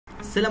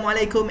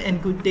Assalamualaikum and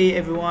good day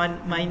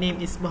everyone. My name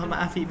is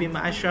Muhammad Afiq bin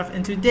Ashraf,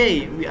 and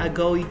today we are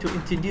going to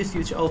introduce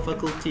you to our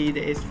faculty,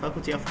 that is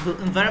Faculty of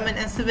Built Environment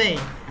and Surveying.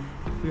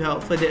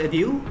 Without further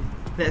ado,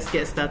 let's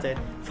get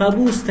started.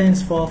 FABU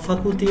stands for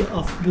Faculty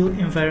of Built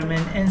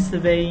Environment and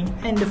Surveying,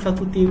 and the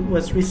faculty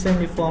was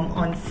recently formed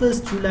on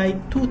 1st July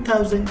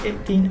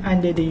 2018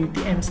 under the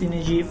UTM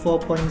Synergy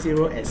 4.0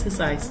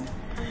 exercise.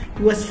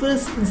 It was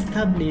first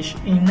established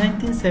in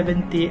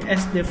 1970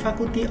 as the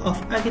Faculty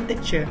of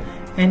Architecture,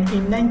 and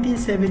in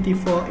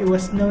 1974 it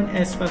was known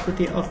as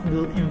Faculty of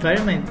Built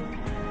Environment.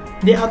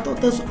 There are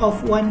totals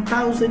of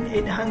 1,800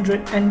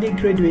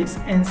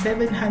 undergraduates and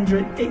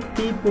 780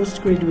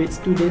 postgraduate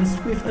students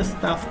with a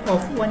staff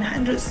of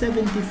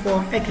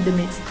 174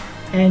 academics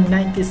and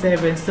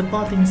 97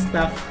 supporting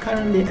staff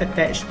currently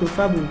attached to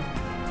FABU.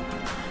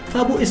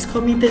 FABU is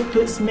committed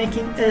towards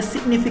making a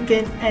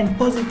significant and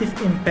positive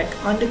impact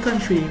on the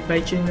country by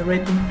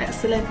generating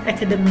excellent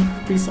academic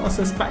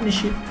resources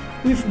partnership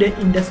with the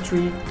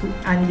industry to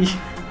unleash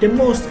the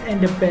most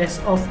and the best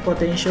of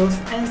potentials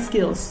and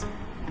skills.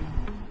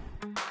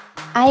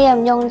 I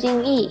am Yong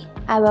Jing Yee.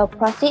 I will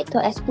proceed to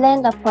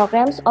explain the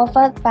programs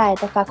offered by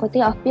the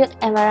Faculty of Built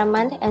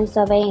Environment and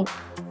Surveying.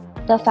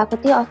 The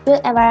Faculty of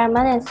Built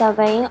Environment and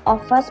Surveying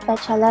offers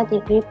bachelor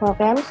degree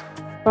programs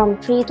from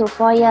 3 to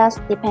 4 years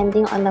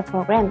depending on the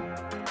program.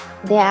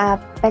 There are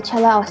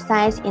Bachelor of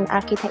Science in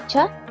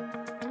Architecture,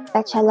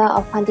 Bachelor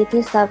of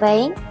Quantity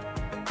Surveying,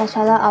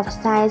 Bachelor of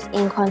Science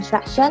in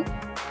Construction,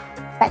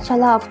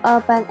 Bachelor of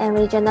Urban and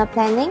Regional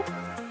Planning,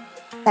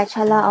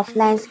 Bachelor of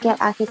Landscape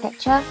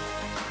Architecture,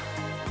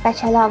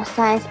 Bachelor of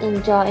Science in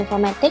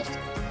Geoinformatics,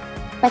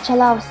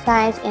 Bachelor of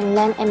Science in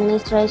Land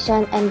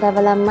Administration and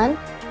Development,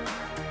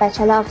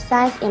 Bachelor of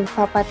Science in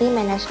Property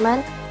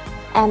Management,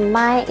 and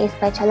mine is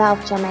Bachelor of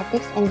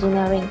Geomatics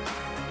Engineering.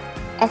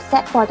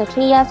 Except for the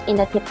 3 years in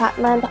the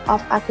Department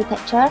of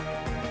Architecture,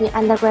 the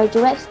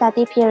undergraduate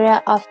study period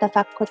of the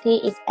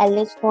faculty is at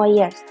least 4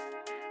 years.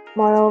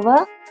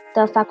 Moreover,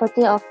 the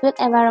Faculty of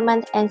Built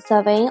Environment and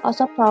Surveying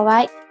also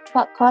provides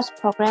short course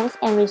programs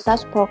and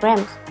research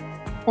programs.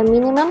 The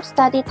minimum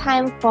study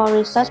time for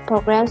research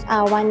programs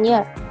are 1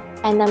 year,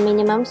 and the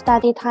minimum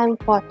study time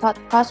for short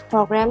course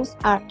programs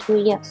are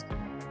 2 years.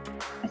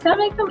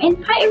 Assalamualaikum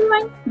and hi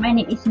everyone, my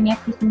name is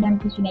Qistina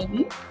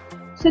Junaidi.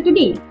 So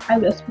today,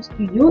 I will expose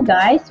to you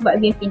guys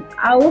what we have in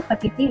our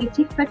faculty, which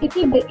is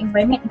Faculty of Built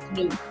Environment and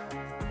Surveying.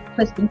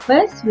 First thing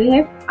first, we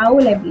have our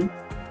library.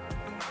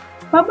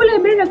 FABU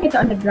library located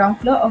on the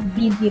ground floor of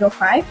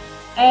B05,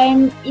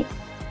 and its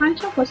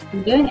function for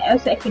students and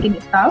also academic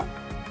staff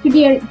to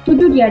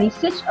do their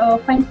research or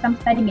find some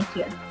study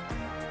material.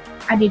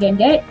 Other than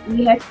that,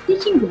 we have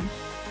teaching room.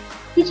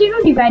 Teaching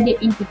room divided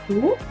into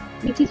two,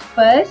 which is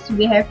first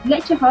we have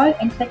lecture hall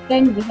and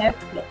second we have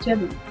lecture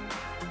room.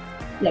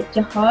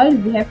 Lecture hall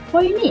we have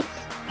 4 units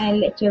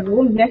and lecture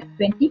room we have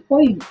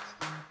 24 units.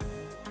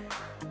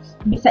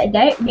 Besides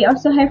that, we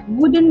also have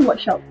wooden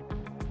workshop.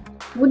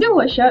 Wooden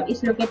workshop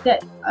is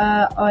located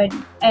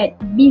at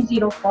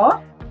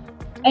B04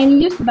 and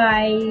used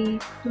by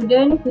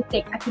students who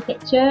take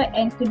architecture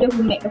and students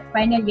who make a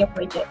final year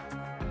project.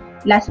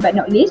 Last but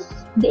not least,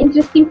 the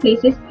interesting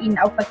places in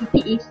our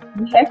faculty is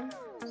we have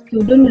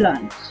student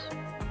lounge.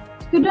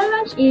 Student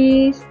lounge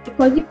is a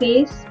cozy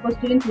place for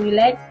students to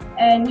relax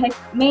and has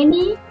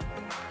many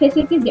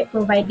facilities that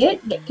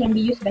provided that can be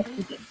used by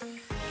students.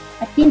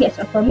 I think that's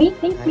all for me.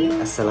 Thank you.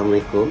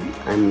 Assalamualaikum.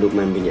 I'm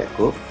Lukman Bin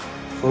Ya'cob.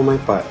 For my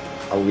part,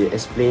 I will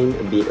explain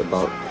a bit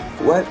about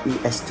what we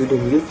as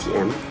student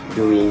UTM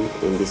doing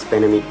in this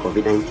pandemic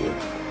COVID-19.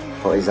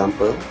 For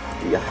example,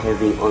 we are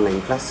having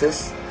online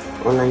classes,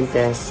 online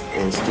tests,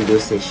 and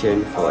studio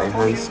session for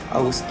enhance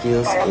our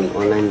skills in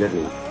online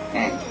learning.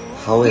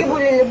 However,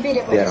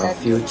 there are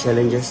few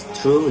challenges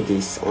through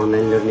this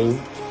online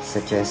learning,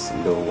 such as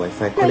low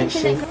Wi-Fi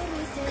connection,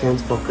 can't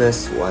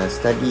focus while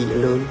studying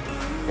alone,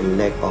 and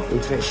lack of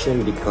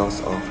interaction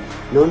because of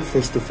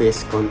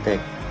non-face-to-face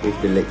contact with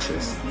the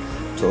lecturers.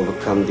 To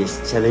overcome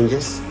these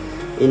challenges,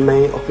 in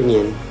my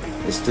opinion,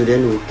 the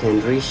student who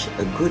can reach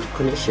a good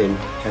connection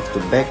have to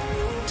back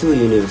to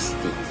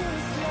university.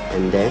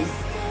 And then,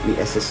 we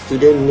as a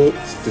student need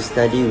to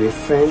study with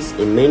friends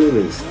in many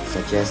ways,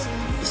 such as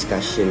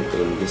discussion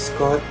in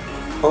Discord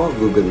or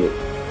Google Meet.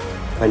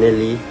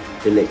 Finally,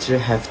 the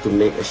lecturer have to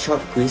make a short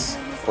quiz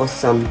or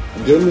some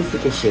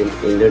gamification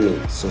in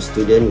learning so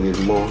students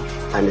will more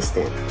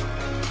understand.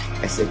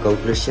 As a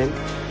conclusion,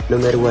 no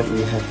matter what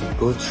we have to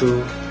go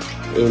through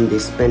in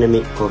this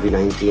pandemic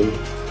COVID-19,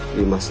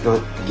 we must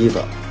not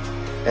give up.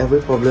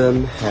 Every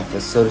problem have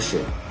a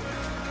solution.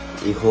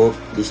 We hope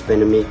this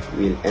pandemic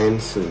will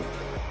end soon.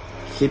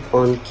 Keep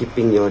on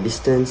keeping your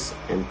distance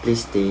and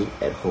please stay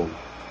at home.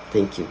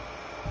 Thank you.